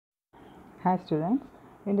Hi students,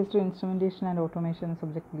 Industrial Instrumentation and Automation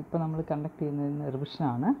subject ഇപ്പോൾ നമ്മൾ conduct ചെയ്യുന്ന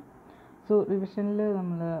റിവിഷനാണ്. സോ റിവിഷനിൽ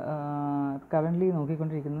നമ്മൾ കറൻ്റ്ലി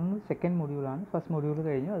നോക്കിക്കൊണ്ടിരിക്കുന്നത് സെക്കൻഡ് മൊഡ്യൂളാണ്. ഫസ്റ്റ് മൊഡ്യൂൾ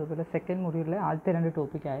കഴിഞ്ഞു. അതുപോലെ സെക്കൻഡ് മൊഡ്യൂളിലെ ആദ്യത്തെ രണ്ട്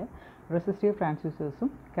ടോപ്പിക്കായ റെസിസ്റ്റീവ് ട്രാൻസ്ഡ്യൂസേഴ്സും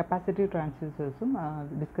കപ്പാസിറ്റീവ് ട്രാൻസ്ഡ്യൂസേഴ്സും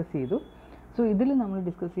ഡിസ്കസ് ചെയ്തു. സോ ഇതിൽ നമ്മൾ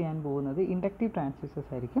ഡിസ്കസ് ചെയ്യാൻ പോകുന്നത് ഇൻഡക്റ്റീവ്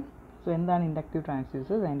ട്രാൻസ്ഡ്യൂസേഴ്സ് ആയിരിക്കും. സോ എന്താണ് ഇൻഡക്റ്റീവ്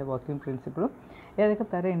ട്രാൻസ്ഡ്യൂസേഴ്സ്, അതിൻ്റെ വർക്കിംഗ് പ്രിൻസിപ്പിളും ഏതൊക്കെ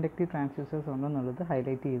തരം ഇൻഡക്റ്റീവ് ട്രാൻസ്ഡ്യൂസേഴ്സ് ഉണ്ടെന്നുള്ളത്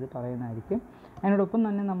ഹൈലൈറ്റ് ചെയ്ത് പറയുന്നതായിരിക്കും. അതിനോടൊപ്പം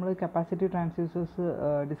തന്നെ നമ്മൾ കപ്പാസിറ്റീവ് ട്രാൻസ്ഡ്യൂസേഴ്സ്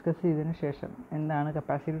ഡിസ്കസ് ചെയ്തതിന് ശേഷം എന്താണ്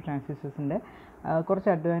കപ്പാസിറ്റീവ് ട്രാൻസ്ഡ്യൂസേഴ്സിൻ്റെ കുറച്ച്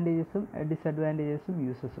അഡ്വാൻറ്റേജസും ഡിസഡ്വാൻറ്റേജസും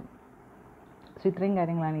യൂസസും. സോ ഇത്രയും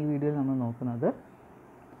കാര്യങ്ങളാണ് ഈ വീഡിയോയിൽ നമ്മൾ നോക്കുന്നത്.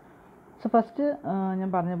 സോ ഫസ്റ്റ് ഞാൻ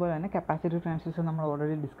പറഞ്ഞ പോലെ തന്നെ കപ്പാസിറ്റീവ് ട്രാൻസ്ഡ്യൂസർ നമ്മൾ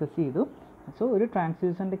ഓൾറെഡി ഡിസ്കസ് ചെയ്തു. സോ ഒരു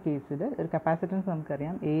ട്രാൻസ്ഡ്യൂസറിൻ്റെ കേസിൽ ഒരു കപ്പാസിറ്റൻസ്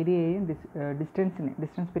നമുക്കറിയാം, ഏരിയയെയും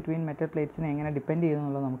ഡിസ്റ്റൻസ് ബിറ്റ്വീൻ മെറ്റൽ പ്ലേറ്റ്സിനെ എങ്ങനെ ഡിപ്പെൻഡ്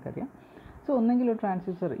ചെയ്യുന്നുള്ളത് നമുക്കറിയാം. സോ ഒന്നെങ്കിൽ ഒരു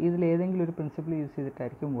ട്രാൻസ്ഡ്യൂസർ ഇതിലേതെങ്കിലും ഒരു പ്രിൻസിപ്പിൾ യൂസ്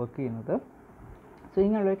ചെയ്തിട്ടായിരിക്കും വർക്ക് ചെയ്യുന്നത്. സോ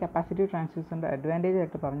ഇങ്ങനെയുള്ള കപ്പാസിറ്റീവ് ട്രാൻസ്ഡ്യൂസറിൻ്റെ അഡ്വാൻറ്റേജ്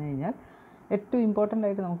ആയിട്ട് പറഞ്ഞു കഴിഞ്ഞാൽ ഏറ്റവും ഇമ്പോർട്ടൻ്റ്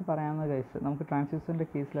ആയിട്ട് നമുക്ക് പറയാവുന്ന കേസ്, നമുക്ക് ട്രാൻസ്ഡ്യൂസറിൻ്റെ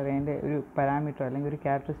കേസിൽ അതിൻ്റെ ഒരു പാരാമീറ്റർ അല്ലെങ്കിൽ ഒരു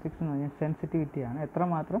ക്യാരക്ടറിസ്റ്റിക്സ് എന്ന് പറഞ്ഞാൽ സെൻസിറ്റിവിറ്റിയാണ്.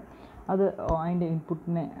 എത്രമാത്രം അത് അതിൻ്റെ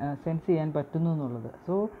ഇൻപുട്ടിനെ സെൻസ് ചെയ്യാൻ പറ്റുന്നു എന്നുള്ളത്.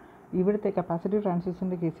 സോ ഇവിടുത്തെ കപ്പാസിറ്റീവ്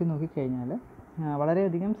ട്രാൻസ്ഡ്യൂസറിൻ്റെ കേസിൽ നോക്കിക്കഴിഞ്ഞാൽ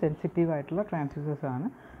വളരെയധികം സെൻസിറ്റീവായിട്ടുള്ള ട്രാൻസ്ഡ്യൂസേഴ്സാണ്.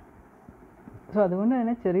 സോ അതുകൊണ്ട്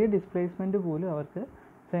തന്നെ ചെറിയ ഡിസ്പ്ലേസ്മെൻറ്റ് പോലും അവർക്ക്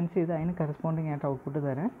സെൻസ് ചെയ്ത് അതിന് കറസ്പോണ്ടിങ് ആയിട്ട് ഔട്ട്പുട്ട്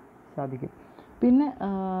തരാൻ സാധിക്കും. പിന്നെ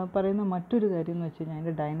പറയുന്ന മറ്റൊരു കാര്യം എന്ന് വെച്ച് കഴിഞ്ഞാൽ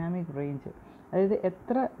അതിൻ്റെ ഡൈനാമിക് റേഞ്ച്, അതായത്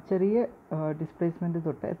എത്ര ചെറിയ ഡിസ്പ്ലേസ്മെൻറ്റ്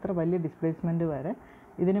തൊട്ട് എത്ര വലിയ ഡിസ്പ്ലേസ്മെൻറ്റ് വരെ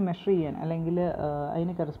ഇതിനെ മെഷർ ചെയ്യാൻ അല്ലെങ്കിൽ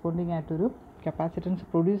അതിന് കറസ്പോണ്ടിങ് ആയിട്ടൊരു കപ്പാസിറ്റൻസ്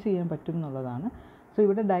പ്രൊഡ്യൂസ് ചെയ്യാൻ പറ്റും എന്നുള്ളതാണ്. സോ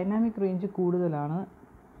ഇവിടെ ഡൈനാമിക് റേഞ്ച് കൂടുതലാണ്.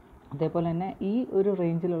 അതേപോലെ തന്നെ ഈ ഒരു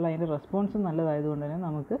റേഞ്ചിലുള്ള അതിൻ്റെ റെസ്പോൺസും നല്ലതായതുകൊണ്ട് തന്നെ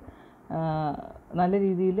നമുക്ക് നല്ല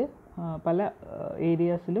രീതിയിൽ പല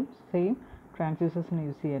ഏരിയാസിലും സെയിം ട്രാൻസ്ഡ്യൂസേഴ്സിന്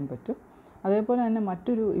യൂസ് ചെയ്യാൻ പറ്റും. അതേപോലെ തന്നെ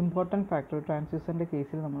മറ്റൊരു ഇമ്പോർട്ടൻറ്റ് ഫാക്ടർ ട്രാൻസ്ഡ്യൂസറിൻ്റെ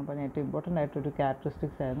കേസിൽ നമ്മൾ പറഞ്ഞ ഏറ്റവും ഇമ്പോർട്ടൻ്റ് ആയിട്ടൊരു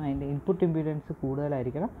ക്യാരക്ടറിസ്റ്റിക്സ് ആയിരുന്നു അതിൻ്റെ ഇൻപുട്ട് ഇമ്പിഡൻസ്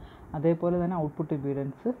കൂടുതലായിരിക്കണം, അതേപോലെ തന്നെ ഔട്ട്പുട്ട്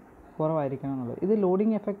ഇമ്പിഡൻസ് കുറവായിരിക്കണം എന്നുള്ളത്. ഇത്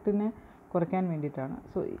ലോഡിംഗ് എഫക്റ്റിനെ കുറയ്ക്കാൻ വേണ്ടിയിട്ടാണ്.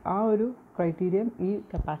 സോ ആ ഒരു ക്രൈറ്റീരിയൻ ഈ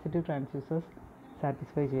കപ്പാസിറ്റീവ് ട്രാൻസ്ഡ്യൂസേഴ്സ്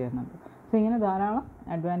സാറ്റിസ്ഫൈ ചെയ്യുന്നുണ്ട്. സോ ഇങ്ങനെ ധാരാളം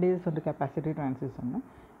അഡ്വാൻറ്റേജസ് ഉണ്ട് കപ്പാസിറ്റീവ് ട്രാൻസ്ഡ്യൂസറിന്.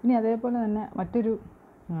 ഇനി അതേപോലെ തന്നെ മറ്റൊരു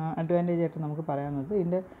അഡ്വാൻറ്റേജ് ആയിട്ട് നമുക്ക് പറയാവുന്നത്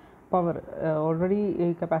ഇതിൻ്റെ പവർ. ഓൾറെഡി ഈ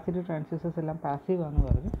കപ്പാസിറ്റീവ് ട്രാൻസ്ഡ്യൂസേഴ്സ് എല്ലാം പാസീവ് ആണെന്ന്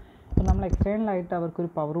പറഞ്ഞു. അപ്പോൾ നമ്മൾ എക്സ്റ്റേണലായിട്ട് അവർക്കൊരു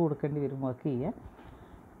പവർ കൊടുക്കേണ്ടി വരും വർക്ക് ചെയ്യാൻ.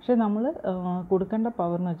 പക്ഷേ നമ്മൾ കൊടുക്കേണ്ട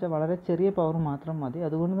പവർ എന്ന് വെച്ചാൽ വളരെ ചെറിയ പവർ മാത്രം മതി.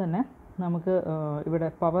 അതുകൊണ്ട് തന്നെ നമുക്ക് ഇവിടെ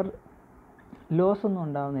പവർ ലോസ് ഒന്നും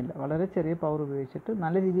ഉണ്ടാകുന്നില്ല. വളരെ ചെറിയ പവർ ഉപയോഗിച്ചിട്ട്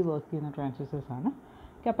നല്ല രീതിയിൽ വർക്ക് ചെയ്യുന്ന ട്രാൻസ്ഡ്യൂസേഴ്സാണ്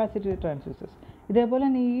കപ്പാസിറ്റീവ് ട്രാൻസ്ഡ്യൂസേഴ്സ്. ഇതേപോലെ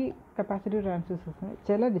തന്നെ ഈ കപ്പാസിറ്റീവ് ട്രാൻസ്ഡ്യൂസേഴ്സിന്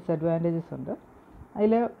ചില ഡിസഡ്വാൻറ്റേജസ് ഉണ്ട്.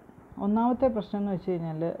 അതിൽ ഒന്നാമത്തെ പ്രശ്നം എന്ന് വെച്ച്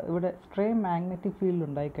കഴിഞ്ഞാൽ ഇവിടെ സ്ട്രേ മാഗ്നറ്റിക് ഫീൽഡ്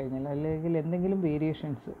ഉണ്ടായിക്കഴിഞ്ഞാൽ അല്ലെങ്കിൽ എന്തെങ്കിലും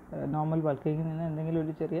വേരിയേഷൻസ് നോർമൽ വർക്കിങ്ങിൽ നിന്ന് എന്തെങ്കിലും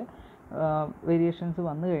ഒരു ചെറിയ വേരിയേഷൻസ്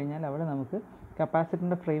വന്നു കഴിഞ്ഞാൽ അവിടെ നമുക്ക്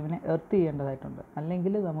കപ്പാസിറ്ററിൻ്റെ ഫ്രെയിമിനെ എർത്ത് ചെയ്യേണ്ടതായിട്ടുണ്ട്.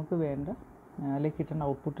 അല്ലെങ്കിൽ നമുക്ക് വേണ്ട അല്ലെങ്കിൽ കിട്ടേണ്ട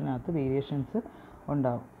ഔട്ട്പുട്ടിനകത്ത് വേരിയേഷൻസ്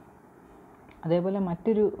ഉണ്ടാകും. അതേപോലെ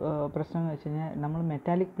മറ്റൊരു പ്രശ്നം എന്ന് വെച്ച് കഴിഞ്ഞാൽ നമ്മൾ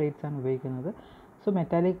മെറ്റാലിക് പ്ലേറ്റ്സ് ആണ് ഉപയോഗിക്കുന്നത്. സോ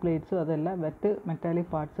മെറ്റാലിക് പ്ലേറ്റ്സ് അതല്ല മറ്റ്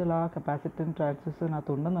മെറ്റാലിക് പാർട്സുകൾ ആ കപ്പാസിറ്റർ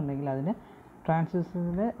ട്രാൻസ്ഡ്യൂസറിനകത്ത് ഉണ്ടെന്നുണ്ടെങ്കിൽ അതിന്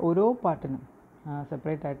ട്രാൻസ്ഡ്യൂസറിൻ്റെ ഓരോ പാർട്ടിനും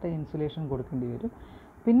സെപ്പറേറ്റ് ആയിട്ട് ഇൻസുലേഷൻ കൊടുക്കേണ്ടി വരും.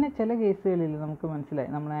 പിന്നെ ചില കേസുകളിൽ നമുക്ക് മനസ്സിലായി,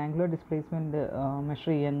 നമ്മൾ ആംഗുലർ ഡിസ്പ്ലേസ്മെൻറ്റ്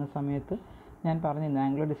മെഷർ ചെയ്യുന്ന സമയത്ത് ഞാൻ പറഞ്ഞിരുന്നു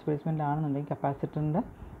ആംഗുലർ ഡിസ്പ്ലേസ്മെൻറ്റ് ആണെന്നുണ്ടെങ്കിൽ കപ്പാസിറ്ററിൻ്റെ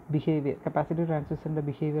ബിഹേവിയർ, കപ്പാസിറ്റീവ് ട്രാൻസ്ഡ്യൂസറിൻ്റെ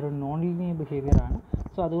ബിഹേവിയർ ഒരു നോൺ ലീനിയർ ബിഹേവിയർ ആണ്.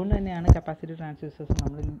 സോ അതുകൊണ്ട് തന്നെയാണ് കപ്പാസിറ്റീവ് ട്രാൻസ്ഡ്യൂസേഴ്സ്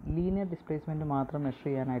നമ്മൾ ലീനിയർ ഡിസ്പ്ലേസ്മെൻറ്റ് മാത്രം മെഷർ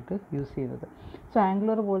ചെയ്യാനായിട്ട് യൂസ് ചെയ്യുന്നത്. സോ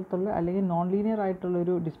ആംഗുലർ പോലത്തുള്ള അല്ലെങ്കിൽ നോൺ ലീനിയർ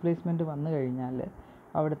ആയിട്ടുള്ളൊരു ഡിസ്പ്ലേസ്മെൻറ്റ് വന്നു കഴിഞ്ഞാൽ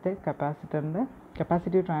അവിടുത്തെ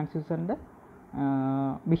കപ്പാസിറ്റീവ് ട്രാൻസ്ഡ്യൂസറിൻ്റെ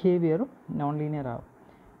ബിഹേവിയറും നോൺ ലീനിയർ ആവും.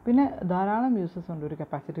 പിന്നെ ധാരാളം യൂസസ് ഉണ്ട് ഒരു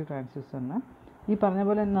കപ്പാസിറ്റീവ് ട്രാൻസ്ഡ്യൂസറിന്. ഈ പറഞ്ഞ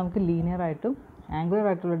പോലെ തന്നെ നമുക്ക് ലീനിയർ ആയിട്ടും ആംഗുലർ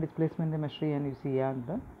ആയിട്ടുള്ള ഡിസ്പ്ലേസ്മെൻറ്റ് മെഷർ ചെയ്യാൻ യൂസ്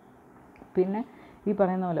ചെയ്യാറുണ്ട്. പിന്നെ ഈ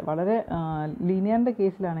പറയുന്ന പോലെ വളരെ ലീനിയറിൻ്റെ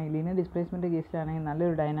കേസിലാണെങ്കിൽ, ലീനിയർ ഡിസ്പ്ലേസ്മെൻറ്റ് കേസിലാണെങ്കിൽ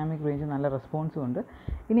നല്ലൊരു ഡൈനാമിക് റേഞ്ച് നല്ല റെസ്പോൺസും ഉണ്ട്.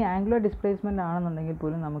 ഇനി ആംഗുലർ ഡിസ്പ്ലേസ്മെൻറ്റ് ആണെന്നുണ്ടെങ്കിൽ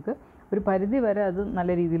പോലും നമുക്ക് ഒരു പരിധി വരെ അത്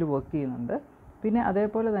നല്ല രീതിയിൽ വർക്ക് ചെയ്യുന്നുണ്ട്. പിന്നെ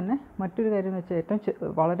അതേപോലെ തന്നെ മറ്റൊരു കാര്യം എന്ന്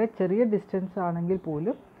വെച്ചാൽ വളരെ ചെറിയ ഡിസ്റ്റൻസ് ആണെങ്കിൽ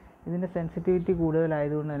പോലും ഇതിൻ്റെ സെൻസിറ്റിവിറ്റി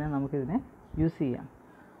കൂടുതലായതുകൊണ്ട് തന്നെ നമുക്കിതിനെ യൂസ് ചെയ്യാം.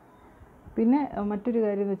 പിന്നെ മറ്റൊരു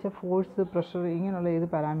കാര്യം എന്ന് വെച്ചാൽ ഫോഴ്സ്, പ്രഷർ ഇങ്ങനെയുള്ള ഏത്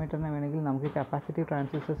പാരാമീറ്ററിനെ വേണമെങ്കിലും നമുക്ക് കപ്പാസിറ്റീവ്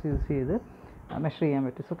ട്രാൻസ്ഡ്യൂസേഴ്സ് യൂസ് ചെയ്ത് മെഷർ ചെയ്യാൻ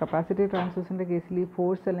പറ്റും. സോ കപ്പാസിറ്റീവ് ട്രാൻസ്ഡ്യൂസറിൻ്റെ കേസിൽ ഈ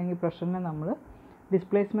ഫോഴ്സ് അല്ലെങ്കിൽ പ്രഷറിനെ നമ്മൾ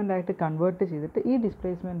ഡിസ്പ്ലേസ്മെൻ്റ് ആയിട്ട് കൺവേർട്ട് ചെയ്തിട്ട് ഈ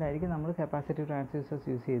ഡിസ്പ്ലേസ്മെൻ്റ് ആയിരിക്കും നമ്മൾ കപ്പാസിറ്റീവ് ട്രാൻസ്ഡ്യൂസേഴ്സ്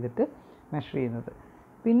യൂസ് ചെയ്തിട്ട് മെഷർ ചെയ്യുന്നത്.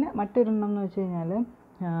 പിന്നെ മറ്റൊരെണ്ണം എന്ന് വെച്ച് കഴിഞ്ഞാൽ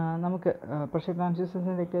നമുക്ക് പ്രഷർ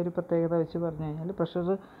ട്രാൻസ്ഡ്യൂസേഴ്സിൻ്റെയൊക്കെ ഒരു പ്രത്യേകത വെച്ച് പറഞ്ഞു കഴിഞ്ഞാൽ പ്രഷർ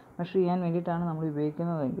മെഷർ ചെയ്യാൻ വേണ്ടിയിട്ടാണ് നമ്മൾ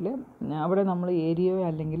ഉപയോഗിക്കുന്നതെങ്കിൽ അവിടെ നമ്മൾ ഏരിയയോ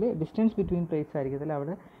അല്ലെങ്കിൽ ഡിസ്റ്റൻസ് ബിറ്റ്വീൻ പ്ലേറ്റ്സ് ആയിരിക്കത്തില്ല,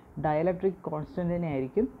 അവിടെ ഡയലക്ട്രിക് കോൺസ്റ്റൻറ്റിനെ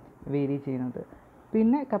ആയിരിക്കും വേരി ചെയ്യുന്നത്.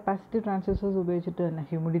 പിന്നെ കപ്പാസിറ്റീവ് ട്രാൻസ്ഡ്യൂസേഴ്സ് ഉപയോഗിച്ചിട്ട് തന്നെ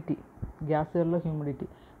ഹ്യൂമിഡിറ്റി, ഗ്യാസുകളിലെ ഹ്യൂമിഡിറ്റി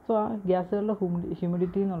സോ ആ ഗ്യാസുകളുടെ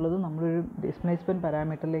ഹ്യൂമിഡിറ്റി എന്നുള്ളത് നമ്മളൊരു ഡിസ്പ്ലേസ്മെൻറ്റ്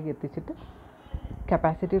പാരാമീറ്ററിലേക്ക് എത്തിച്ചിട്ട്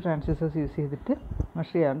കപ്പാസിറ്റി ട്രാൻസിസ്റ്റേഴ്സ് യൂസ് ചെയ്തിട്ട്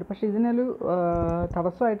മെഷർ ചെയ്യാറുണ്ട്. പക്ഷേ ഇതിനൊരു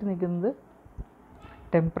തടസ്സമായിട്ട് നിൽക്കുന്നത്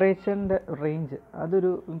ടെമ്പറേച്ചറിൻ്റെ റേഞ്ച്.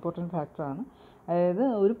 അതൊരു ഇമ്പോർട്ടൻറ്റ് ഫാക്ടറാണ്. അതായത്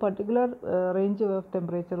ഒരു പർട്ടിക്കുലർ റേഞ്ച് ഓഫ്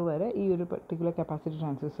ടെമ്പറേച്ചർ വരെ ഈ ഒരു പർട്ടിക്കുലർ കപ്പാസിറ്റി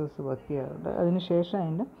ട്രാൻസിസ്റ്റേഴ്സ് വർക്ക് ചെയ്യാറുണ്ട്. അതിനുശേഷം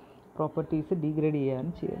അതിൻ്റെ പ്രോപ്പർട്ടീസ് ഡീഗ്രേഡ്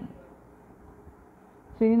ചെയ്യുകയാണ് ചെയ്യുന്നത്.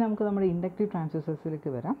 സോ ഇനി നമുക്ക് നമ്മുടെ ഇൻഡക്റ്റീവ് ട്രാൻസിസ്റ്റേഴ്സിലേക്ക്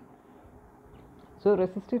വരാം. സോ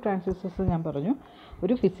റെസിസ്റ്റീവ് ട്രാൻസിസ്റ്റേഴ്സ് ഞാൻ പറഞ്ഞു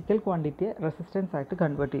ഒരു ഫിസിക്കൽ ക്വാണ്ടിറ്റിയെ റെസിസ്റ്റൻസ് ആയിട്ട്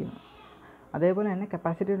കൺവേർട്ട് ചെയ്യുന്നു. അതേപോലെ തന്നെ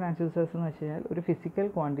കപ്പാസിറ്റീവ് ട്രാൻസിസ്റ്റേഴ്സ് എന്ന് വെച്ച് കഴിഞ്ഞാൽ ഒരു ഫിസിക്കൽ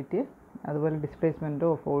ക്വാണ്ടിറ്റിയെ, അതുപോലെ ഡിസ്പ്ലേസ്മെൻറ്റോ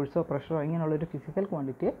ഫോഴ്സോ പ്രഷറോ ഇങ്ങനെയുള്ളൊരു ഫിസിക്കൽ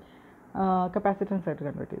ക്വാണ്ടിറ്റിയെ കപ്പാസിറ്റൻസ് ആയിട്ട്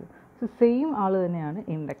കൺവേർട്ട് ചെയ്തു. സോ സെയിം ആൾ തന്നെയാണ്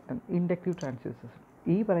ഇൻഡക്റ്റീവ് ട്രാൻസിസ്റ്റേഴ്സ്.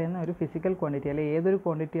 ഈ പറയുന്ന ഒരു ഫിസിക്കൽ ക്വാണ്ടിറ്റി അല്ലെങ്കിൽ ഏതൊരു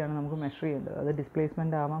ക്വാണ്ടിറ്റിയാണ് നമുക്ക് മെഷർ ചെയ്യേണ്ടത്, അത്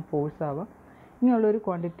ഡിസ്പ്ലേസ്മെൻ്റ് ആവാം, ഫോഴ്സ് ആവാം, ഇങ്ങനെയുള്ളൊരു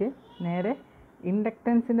ക്വാണ്ടിറ്റിയെ നേരെ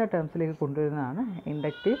ഇൻഡക്റ്റൻസിൻ്റെ ടേംസിലേക്ക് കൊണ്ടുവരുന്നതാണ്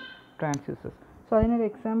ഇൻഡക്റ്റീവ് ട്രാൻസിസ്റ്റേഴ്സ്. സോ അതിനൊരു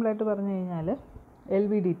എക്സാമ്പിളായിട്ട് പറഞ്ഞു കഴിഞ്ഞാൽ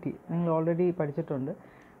LVDT നിങ്ങൾ ഓൾറെഡി പഠിച്ചിട്ടുണ്ട്.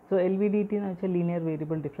 സോ LVDT എന്ന് വെച്ചാൽ linear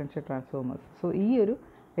variable differential transformers. So ഈ ഒരു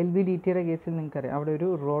LVDTയുടെ കേസിൽ നിങ്ങൾക്കറിയാം അവിടെ ഒരു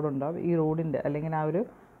റോഡ് ഉണ്ടാവും. ഈ റോഡിൻ്റെ അല്ലെങ്കിൽ ആ ഒരു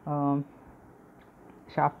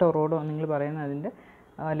ഷാഫ്റ്റോ റോഡോ നിങ്ങൾ പറയുന്ന അതിൻ്റെ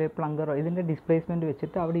അല്ലെങ്കിൽ പ്ലങ്കറോ ഇതിൻ്റെ ഡിസ്പ്ലേസ്മെൻറ്റ്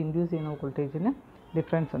വെച്ചിട്ട് അവിടെ ഇൻഡ്യൂസ് ചെയ്യുന്ന വോൾട്ടേജിന്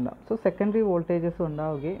ഡിഫറൻസ് ഉണ്ടാവും. സോ സെക്കൻഡറി വോൾട്ടേജസ്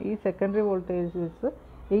ഉണ്ടാവുകയും ഈ സെക്കൻഡറി വോൾട്ടേജസ്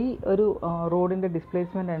ഈ ഒരു റോഡിൻ്റെ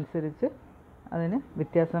ഡിസ്പ്ലേസ്മെൻറ്റ് അനുസരിച്ച് അതിന്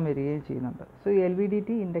വ്യത്യാസം വരികയും ചെയ്യുന്നുണ്ട്. സോ ഈ LVDT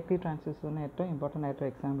ഇൻഡക്റ്റീവ് ട്രാൻസിസ്റ്ററിന് ഏറ്റവും ഇമ്പോർട്ടൻ്റ് ആയിട്ടൊരു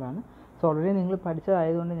എക്സാമ്പിളാണ്. സോ ഓൾറെഡി നിങ്ങൾ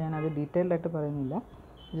പഠിച്ചതായതുകൊണ്ട് ഞാൻ അത് ഡീറ്റെയിൽഡ് ആയിട്ട് പറയുന്നില്ല,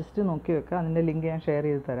 ജസ്റ്റ് നോക്കി വെക്കുക. അതിൻ്റെ ലിങ്ക് ഞാൻ ഷെയർ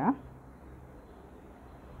ചെയ്ത് തരാം.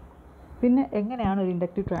 പിന്നെ എങ്ങനെയാണ് ഒരു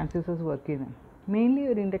ഇൻഡക്റ്റീവ് ട്രാൻസിസ്റ്റേഴ്സ് വർക്ക് ചെയ്യുന്നത്? മെയിൻലി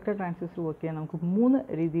ഒരു ഇൻഡക്റ്റീവ് ട്രാൻസിസ്റ്റർ വർക്ക് ചെയ്യാൻ നമുക്ക് 3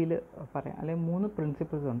 രീതിയിൽ പറയാം, അല്ലെങ്കിൽ 3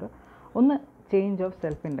 പ്രിൻസിപ്പിൾസ് ഉണ്ട്. ഒന്ന് ചേഞ്ച് ഓഫ്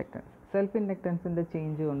സെൽഫ് ഇൻഡക്റ്റൻസിൻ്റെ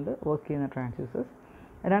ചേഞ്ച് കൊണ്ട് വർക്ക് ചെയ്യുന്ന ട്രാൻസിസ്റ്റേഴ്സ്.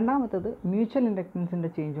 രണ്ടാമത്തത് മ്യൂച്വൽ ഇൻഡക്റ്റൻസിൻ്റെ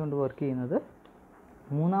ചേഞ്ച് കൊണ്ട് വർക്ക് ചെയ്യുന്നത്.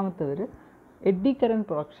 മൂന്നാമത്തവർ എഡ്ഡി കറൻറ്റ്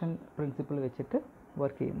പ്രൊഡക്ഷൻ പ്രിൻസിപ്പിൾ വെച്ചിട്ട്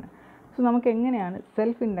വർക്ക് ചെയ്യുന്നത്. സോ നമുക്ക് എങ്ങനെയാണ്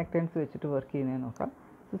സെൽഫ് ഇൻഡക്റ്റൻസ് വെച്ചിട്ട് വർക്ക് ചെയ്യുന്നതെന്ന് നോക്കാം.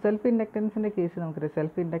 സോ സെൽഫ് ഇൻഡക്റ്റൻസിൻ്റെ കേസ് നമുക്കറിയാം.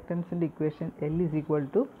 സെൽഫ് ഇൻഡക്റ്റൻസിൻ്റെ ഇക്വേഷൻ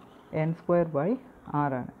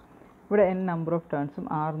L=N²/R ആണ്. ഇവിടെ N നമ്പർ ഓഫ് ടേൺസും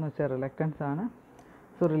R എന്ന് വെച്ചാൽ റിലക്റ്റൻസ് ആണ്.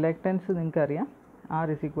 സോ റിലക്റ്റൻസ് നിങ്ങൾക്കറിയാം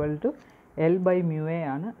R=L/μA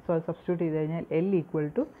ആണ്. സോ അത് സബ്സ്റ്റിറ്റ്യൂട്ട് ചെയ്ത് കഴിഞ്ഞാൽ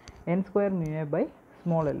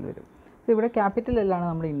L=N²μA/l വരും. സോ ഇവിടെ ക്യാപിറ്റൽ L ആണ്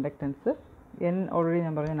നമ്മുടെ ഇൻഡക്റ്റൻസ്. N ഓൾറെഡി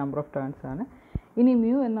ഞാൻ പറഞ്ഞ നമ്പർ ഓഫ് ടേൺസ് ആണ്. ഇനി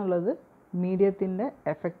മ്യൂ എന്നുള്ളത് മീഡിയത്തിൻ്റെ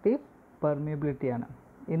എഫക്റ്റീവ് പെർമിയബിലിറ്റിയാണ്.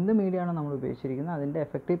 എന്ത് മീഡിയമാണോ നമ്മൾ ഉപയോഗിച്ചിരിക്കുന്നത് അതിൻ്റെ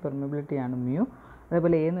എഫക്റ്റീവ് പെർമിയബിലിറ്റിയാണ് മ്യൂ.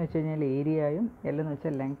 അതേപോലെ A എന്ന് വെച്ച് കഴിഞ്ഞാൽ ഏരിയയും L എന്ന്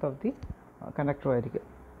വെച്ചാൽ ലെങ്ത് ഓഫ് ദി കണ്ടക്ടറും ആയിരിക്കും.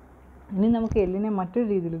 ഇനി നമുക്ക് എല്ലിനെ മറ്റൊരു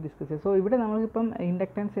രീതിയിൽ ഡിസ്കസ് ചെയ്യാം. സോ ഇവിടെ നമുക്കിപ്പം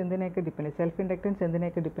ഇൻഡക്റ്റൻസ് എന്തിനെയൊക്കെ ഡിപ്പെൻഡ് ചെയ്യും, സെൽഫ് ഇൻഡക്റ്റൻസ്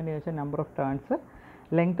എന്തിനെയൊക്കെ ഡിപ്പെൻഡ് ചെയ്യുക വെച്ചാൽ number of turns,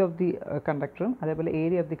 length of the കണ്ടക്ടറും അതേപോലെ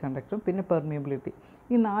ഏരിയ ഓഫ് ദി കണ്ടക്ടറും പിന്നെ പെർമിയബിലിറ്റി,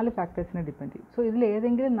 ഈ 4 ഫാക്ടേഴ്സിനെ ഡിപ്പെൻഡ് ചെയ്യും. സോ ഇതിൽ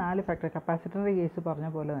ഏതെങ്കിലും 4 ഫാക്ടർ, കപ്പാസിറ്ററിൻ്റെ കേസ് പറഞ്ഞ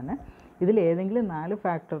പോലെ തന്നെ ഇതിൽ ഏതെങ്കിലും 4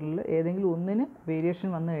 ഫാക്ടറിൽ ഏതെങ്കിലും ഒന്നിന് വേരിയേഷൻ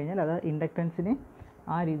വന്നു കഴിഞ്ഞാൽ അത് ഇൻഡക്റ്റൻസിനെ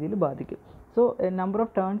ആ രീതിയിൽ ബാധിക്കും. സോ നമ്പർ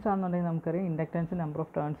ഓഫ് ടേൺസ് ആണെന്നുണ്ടെങ്കിൽ നമുക്കറിയാം ഇൻഡക്റ്റൻസ് നമ്പർ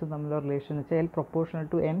ഓഫ് ടേൺസും തമ്മിലുള്ള റിലേഷൻ എന്ന് വെച്ചാൽ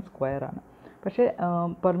L=N² ആണ്. പക്ഷേ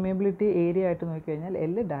പെർമിയബിലിറ്റി ഏരിയ ആയിട്ട് നോക്കിക്കഴിഞ്ഞാൽ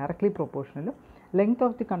L directly പ്രൊപ്പോർഷണലും length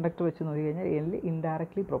of the conductor വെച്ച് നോക്കിക്കഴിഞ്ഞാൽ L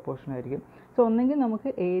ഇൻഡയറക്റ്റ്ലി പ്രൊപ്പോർഷണൽ ആയിരിക്കും. സോ ഒന്നെങ്കിൽ നമുക്ക്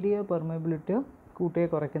ഏരിയയോ പെർമിയബിലിറ്റിയോ കൂട്ടുകയോ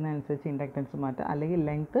കുറയ്ക്കുന്നതനുസരിച്ച് ഇൻഡക്റ്റൻസ് മാറ്റാം, അല്ലെങ്കിൽ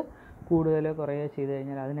ലെങ്ത്ത് കൂടുതലോ കുറയുകയോ ചെയ്ത്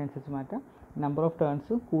കഴിഞ്ഞാൽ അതിനനുസരിച്ച് മാറ്റാം. നമ്പർ ഓഫ്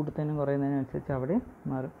ടേൺസ് കൂടുന്നതിനും കുറയുന്നതിനനുസരിച്ച് അവിടെ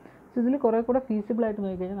മാറും. സോ ഇതിൽ കുറേ കൂടെ ഫീസിബിളായിട്ട്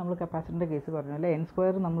നോക്കിക്കഴിഞ്ഞാൽ നമ്മൾ കപ്പാസിറ്ററിൻ്റെ കേസ് പറഞ്ഞാൽ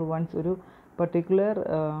N² നമ്മൾ വൺസ് ഒരു പർട്ടിക്കുലർ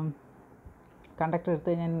കണ്ടക്ടർ എടുത്തു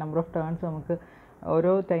കഴിഞ്ഞാൽ നമ്പർ ഓഫ് ടേൺസ് നമുക്ക്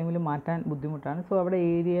ഓരോ ടൈമിലും മാറ്റാൻ ബുദ്ധിമുട്ടാണ്. സോ അവിടെ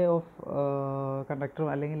ഏരിയ ഓഫ് കണ്ടക്ടറും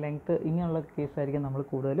അല്ലെങ്കിൽ ലെങ്ത്ത് ഇങ്ങനെയുള്ള കേസായിരിക്കും നമ്മൾ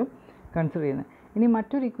കൂടുതലും കൺസിഡർ ചെയ്യുന്നത്. ഇനി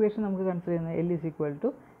മറ്റൊരു ഇക്വേഷൻ നമുക്ക് കൺസിഡർ ചെയ്യുന്നത്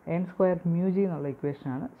L=N²μg എന്നുള്ള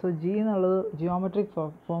ഇക്വേഷനാണ്. സോ G എന്നുള്ളത് ജിയോമെട്രിക്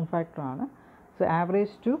ഫോം ഫാക്ടറാണ്. So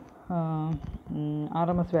average to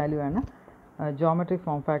RMS value ആണ് ജിയോമെട്രിക്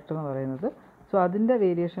ഫോം ഫാക്ടർ എന്ന് പറയുന്നത്. സോ അതിൻ്റെ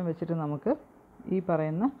വേരിയേഷൻ വെച്ചിട്ട് നമുക്ക് ഈ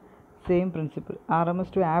പറയുന്ന same principle RMS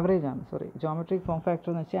to average ആണ്. ജിയോമെട്രിക് ഫോം ഫാക്ടർ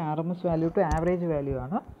എന്ന് വെച്ചാൽ RMS value to average value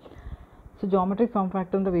ആണ്. സോ ജിയോമെട്രിക് ഫോം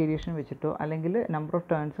ഫാക്ടറിൻ്റെ വേരിയേഷൻ വെച്ചിട്ടോ അല്ലെങ്കിൽ number of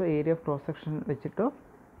ടേൺസോ area of cross section വെച്ചിട്ടോ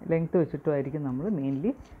ലെങ്ത്ത് വെച്ചിട്ടോ ആയിരിക്കും നമ്മൾ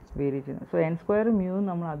മെയിൻലി വേരി ചെയ്യുന്നത്. സോ N²μ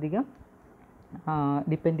നമ്മൾ അധികം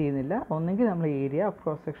ഡിപ്പെൻഡ് ചെയ്യുന്നില്ല. ഒന്നെങ്കിൽ നമ്മൾ area of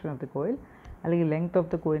cross section of the coil, അല്ലെങ്കിൽ ലെങ്ത് ഓഫ്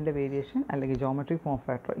ദി കോയിലിൻ്റെ വേരിയേഷൻ, അല്ലെങ്കിൽ ജിയോമെട്രിക് ഫോം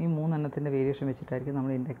ഫാക്ടർ, ഈ 3 എണ്ണത്തിൻ്റെ വേരിയേഷൻ വെച്ചിട്ടായിരിക്കും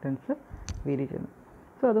നമ്മൾ ഇൻഡക്റ്റൻസ് വേരി ചെയ്യുന്നത്.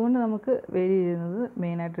 സോ അതുകൊണ്ട് നമുക്ക് വേരി ചെയ്യുന്നത്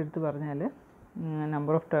മെയിനായിട്ട് എടുത്ത് പറഞ്ഞാൽ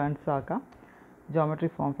നമ്പർ ഓഫ് ടേൺസ് ആക്കാം,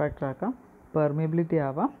 ജിയോമെട്രിക് ഫോം ഫാക്ടർ ആക്കാം, പെർമിയബിലിറ്റി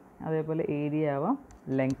ആവാം, അതേപോലെ ഏരിയ ആവാം,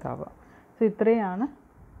 ലെങ്ത് ആവാം. സോ ഇത്രയാണ്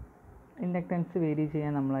ഇൻഡക്റ്റൻസ് വേരി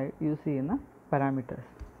ചെയ്യാൻ നമ്മൾ യൂസ് ചെയ്യുന്ന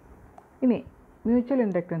പാരാമീറ്റേഴ്സ്. ഇനി mutual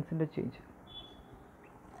ഇൻഡക്റ്റൻസിൻ്റെ change.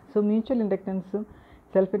 So mutual ഇൻഡക്റ്റൻസും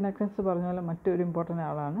self inductance പറഞ്ഞ പോലെ മറ്റൊരു ഇമ്പോർട്ടൻ്റ്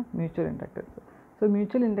ആളാണ് mutual inductance. So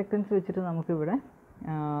mutual inductance വെച്ചിട്ട് നമുക്കിവിടെ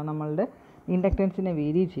നമ്മളുടെ ഇൻഡക്റ്റൻസിനെ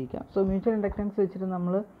വേരി ചെയ്യിക്കാം. സോ മ്യൂച്വൽ ഇൻഡക്റ്റൻസ് വെച്ചിട്ട്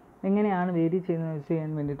നമ്മൾ എങ്ങനെയാണ് വേരി ചെയ്യുന്നത് ചെയ്യാൻ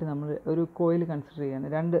വേണ്ടിയിട്ട് നമ്മൾ ഒരു കോയിൽ കൺസിഡർ ചെയ്യാണ്.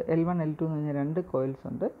 രണ്ട് L1 L2 എന്ന് പറഞ്ഞാൽ രണ്ട് കോയിൽസ്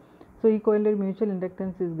ഉണ്ട്. സോ ഈ കോയിലിൻ്റെ ഒരു mutual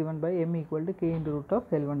inductance is given by M = K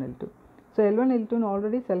 × L1 L2. So L1 L2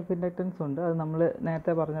 already self inductance ഉണ്ട്. അത് നമ്മൾ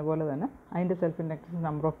നേരത്തെ പറഞ്ഞ പോലെ തന്നെ അതിൻ്റെ self inductance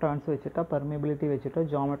number of turns വെച്ചിട്ടോ പെർമിയബിലിറ്റി വെച്ചിട്ടോ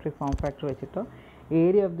ജോമെട്രിക് ഫോം ഫാക്ടർ വെച്ചിട്ടോ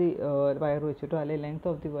ഏരിയ ഓഫ് ദി വയർ വെച്ചിട്ടോ അല്ലെങ്കിൽ ലെങ്ത്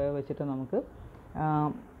ഓഫ് ദി വയർ വെച്ചിട്ടോ നമുക്ക്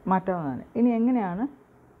മാറ്റാവുന്നതാണ്. ഇനി എങ്ങനെയാണ്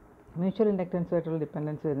മ്യൂച്വൽ ഇൻഡക്റ്റൻസുമായിട്ടുള്ള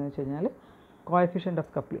ഡിപ്പെൻഡൻസ് വരുന്നത് വെച്ച് കഴിഞ്ഞാൽ കോഎഫിഷ്യൻ്റ്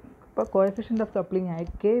ഓഫ് കപ്ലിംഗ്. അപ്പോൾ കോഎഫിഷ്യൻ്റ് ഓഫ് കപ്ലിംഗ് ആയി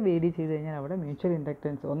K വേരി ചെയ്ത് കഴിഞ്ഞാൽ അവിടെ മ്യൂച്വൽ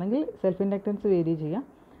ഇൻഡക്റ്റൻസ് ഒന്നെങ്കിൽ സെൽഫ് ഇൻഡക്റ്റൻസ് വേരി ചെയ്യാം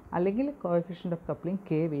അല്ലെങ്കിൽ coefficient of coupling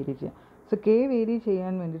K vary ചെയ്യാം. സോ K വേരി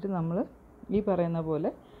ചെയ്യാൻ വേണ്ടിയിട്ട് നമ്മൾ ഈ പറയുന്ന പോലെ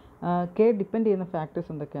K ഡിപ്പെൻഡ് ചെയ്യുന്ന ഫാക്ടേഴ്സ്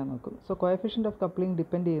എന്തൊക്കെയാണെന്ന് നോക്കും. So coefficient of coupling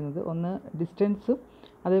depend ചെയ്യുന്നത് ഒന്ന് ഡിസ്റ്റൻസും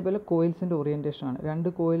അതേപോലെ കോയിൽസിൻ്റെ ഓറിയൻറ്റേഷനാണ്. രണ്ട്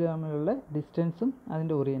കോയിൽ തമ്മിലുള്ള ഡിസ്റ്റൻസും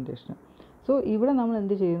അതിൻ്റെ ഓറിയൻറ്റേഷനും. സോ ഇവിടെ നമ്മൾ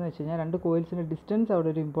എന്ത് ചെയ്യുന്നത് വെച്ച് കഴിഞ്ഞാൽ രണ്ട് കോയിൽസിൻ്റെ ഡിസ്റ്റൻസ് അവിടെ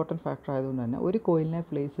ഒരു ഇമ്പോർട്ടൻറ്റ് ഫാക്ടർ ആയതുകൊണ്ട് തന്നെ ഒരു കോയിലിനെ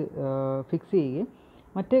ഫിക്സ് ചെയ്യുകയും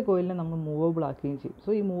മറ്റേ കോയിലിനെ നമ്മൾ മൂവബിൾ ആക്കുകയും ചെയ്യും. സോ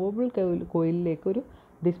ഈ മൂവബിൾ കോയിലിലേക്ക് ഒരു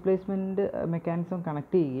ഡിസ്പ്ലേസ്മെൻറ്റ് മെക്കാനിസം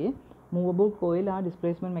കണക്ട് ചെയ്യുകയും മൂവബിൾ കോയിൽ ആ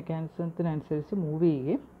ഡിസ്പ്ലേസ്മെൻറ്റ് മെക്കാനിസത്തിനനുസരിച്ച് മൂവ്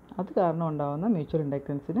ചെയ്യുകയും അത് കാരണം ഉണ്ടാകുന്ന മ്യൂച്വൽ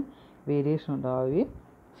ഇൻഡക്റ്റൻസിന് വേരിയേഷൻ ഉണ്ടാവുകയും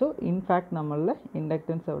സോ ഇൻഫാക്ട് നമ്മളുടെ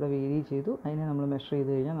ഇൻഡക്റ്റൻസ് അവിടെ വേരി ചെയ്തു. അതിനെ നമ്മൾ മെഷർ ചെയ്ത്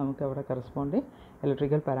കഴിഞ്ഞാൽ നമുക്ക് അവിടെ കറസ്പോണ്ടിങ്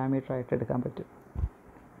ഇലക്ട്രിക്കൽ പാരാമീറ്റർ ആയിട്ട് എടുക്കാൻ പറ്റും.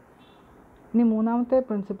 ഇനി മൂന്നാമത്തെ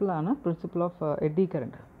പ്രിൻസിപ്പിളാണ് principle of eddy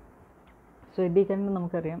current. So eddy current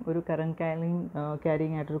നമുക്കറിയാം, ഒരു കറണ്ട്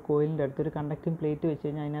ക്യാരിങ് ആയിട്ടൊരു കോയിലിൻ്റെ അടുത്ത് ഒരു കണ്ടക്റ്റിംഗ് പ്ലേറ്റ് വെച്ച്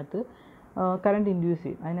കഴിഞ്ഞാൽ അതിനകത്ത് കറണ്ട് ഇൻഡ്യൂസ്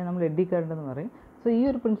ചെയ്യും. അതിനെ നമ്മൾ എഡ്ഡി കറണ്ട് എന്ന് പറയും. സോ ഈ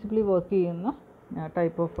ഒരു പ്രിൻസിപ്പിളിൽ വർക്ക് ചെയ്യുന്ന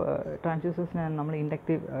ടൈപ്പ് ഓഫ് ട്രാൻസ്ഡ്യൂസേഴ്സിനാണ് നമ്മൾ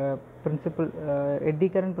inductive principle eddy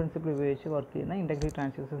current principle ഉപയോഗിച്ച് വർക്ക് ചെയ്യുന്ന ഇൻഡക്റ്റീവ്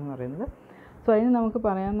ട്രാൻസ്ഡ്യൂസേഴ്സ് എന്ന് പറയുന്നത്. സോ അതിന് നമുക്ക്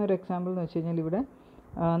പറയാവുന്ന ഒരു എക്സാമ്പിൾ എന്ന് വെച്ച് കഴിഞ്ഞാൽ ഇവിടെ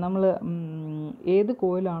നമ്മൾ ഏത്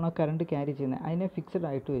കോയിലാണോ കറണ്ട് ക്യാരി ചെയ്യുന്നത് അതിനെ ഫിക്സഡ്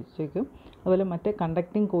ആയിട്ട് വെച്ചേക്കും. അതുപോലെ മറ്റേ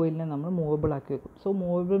കണ്ടക്റ്റിംഗ് കോയിലിനെ നമ്മൾ മൂവബിൾ ആക്കി വെക്കും. സോ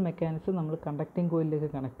മൂവബിൾ മെക്കാനിസം നമ്മൾ കണ്ടക്റ്റിംഗ് കോയിലിലേക്ക്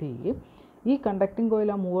കണക്ട് ചെയ്യുകയും ഈ കണ്ടക്റ്റിംഗ്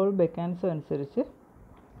കോയിൽ ആ മൂവബിൾ മെക്കാനിസം അനുസരിച്ച്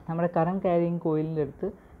നമ്മുടെ കറണ്ട് ക്യാരിയിങ് കോയിലിൻ്റെ അടുത്ത്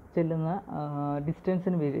ചെല്ലുന്ന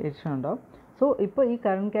ഡിസ്റ്റൻസിന് വേരിയേഷൻ ഉണ്ടാവും. സോ ഇപ്പോൾ ഈ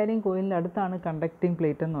കറണ്ട് ക്യാരിയിങ് കോയിലിൻ്റെ അടുത്താണ് കണ്ടക്റ്റിംഗ്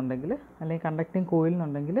പ്ലേറ്റ് എന്നുണ്ടെങ്കിൽ അല്ലെങ്കിൽ കണ്ടക്റ്റിംഗ്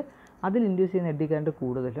കോയിലെന്നുണ്ടെങ്കിൽ അതിൽ ഇൻഡ്യൂസ് ചെയ്യുന്ന എഡ്ഡി കറണ്ട്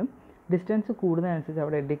കൂടുതലും ഡിസ്റ്റൻസ് കൂടുന്നതിനനുസരിച്ച്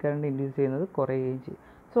അവിടെ എഡ്ഡി കറണ്ട് ഇൻഡ്യൂസ് ചെയ്യുന്നത് കുറയുകയും ചെയ്യും.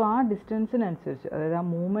 സോ ആ ഡിസ്റ്റൻസിനനുസരിച്ച് അതായത് ആ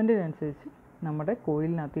മൂവ്മെൻറ്റിനനുസരിച്ച് നമ്മുടെ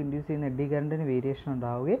കോയിലിനകത്ത് ഇൻഡ്യൂസ് ചെയ്യുന്ന എഡ്ഡി കറണ്ടിന് വേരിയേഷൻ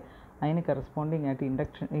ഉണ്ടാവുകയും അതിന് കറസ്പോണ്ടിങ് ആയിട്ട്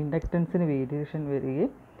ഇൻഡക്റ്റൻസിന് വേരിയേഷൻ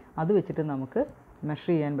വരികയും അത് വെച്ചിട്ട് നമുക്ക് മെഷർ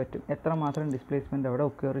ചെയ്യാൻ പറ്റും എത്രമാത്രം ഡിസ്പ്ലേസ്മെൻറ്റ് അവിടെ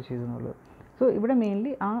ഒക്യൂർ ചെയ്തു എന്നുള്ളത്. സോ ഇവിടെ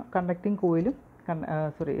മെയിൻലി ആ കണ്ടക്റ്റിംഗ് കോയിലും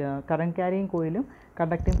കറണ്ട് ക്യാരിയിങ് കോയിലും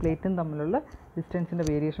കണ്ടക്റ്റിംഗ് പ്ലേറ്റും തമ്മിലുള്ള ഡിസ്റ്റൻസിൻ്റെ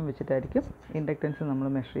വേരിയേഷൻ വെച്ചിട്ടായിരിക്കും ഇൻഡക്റ്റൻസ് നമ്മൾ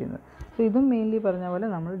മെഷർ ചെയ്യുന്നത്. സോ ഇതും മെയിൻലി പറഞ്ഞ പോലെ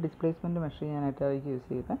നമ്മൾ ഡിസ്പ്ലേസ്മെൻറ്റ് മെഷർ ചെയ്യാനായിട്ടായിരിക്കും യൂസ്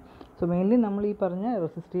ചെയ്യുന്നത്. സോ മെയിൻലി നമ്മൾ ഈ പറഞ്ഞ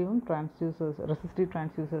റെസിസ്റ്റീവ്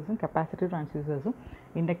ട്രാൻസ്ഡ്യൂസേഴ്സും കപ്പാസിറ്റീവ് ട്രാൻസ്ഡ്യൂസേഴ്സും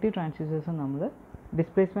ഇൻഡക്റ്റീവ് ട്രാൻസ്ഡ്യൂസേഴ്സും നമ്മൾ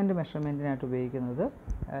ഡിസ്പ്ലേസ്മെൻറ്റ് മെഷർമെൻറ്റിനായിട്ട് ഉപയോഗിക്കുന്നത്.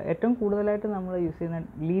 ഏറ്റവും കൂടുതലായിട്ട് നമ്മൾ യൂസ് ചെയ്യുന്ന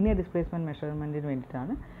ലീനിയർ ഡിസ്പ്ലേസ്മെൻറ്റ് മെഷർമെൻറ്റിന്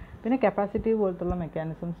വേണ്ടിയിട്ടാണ്. പിന്നെ കപ്പാസിറ്റീവ് പോലത്തുള്ള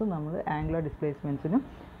മെക്കാനിസംസ് നമ്മൾ ആംഗുലർ ഡിസ്പ്ലേസ്മെൻറ്റ്സിനും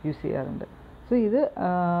യൂസ് ചെയ്യാറുണ്ട്. സോ ഇത്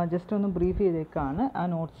ജസ്റ്റ് ഒന്ന് ബ്രീഫ് ചെയ്തേക്കാണ്. ആ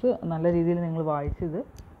നോട്ട്സ് നല്ല രീതിയിൽ നിങ്ങൾ വായിച്ചത്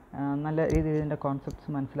നല്ല രീതിയിൽ ഇതിൻ്റെ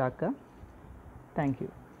കോൺസെപ്റ്റ്സ് മനസ്സിലാക്കുക. Thank you.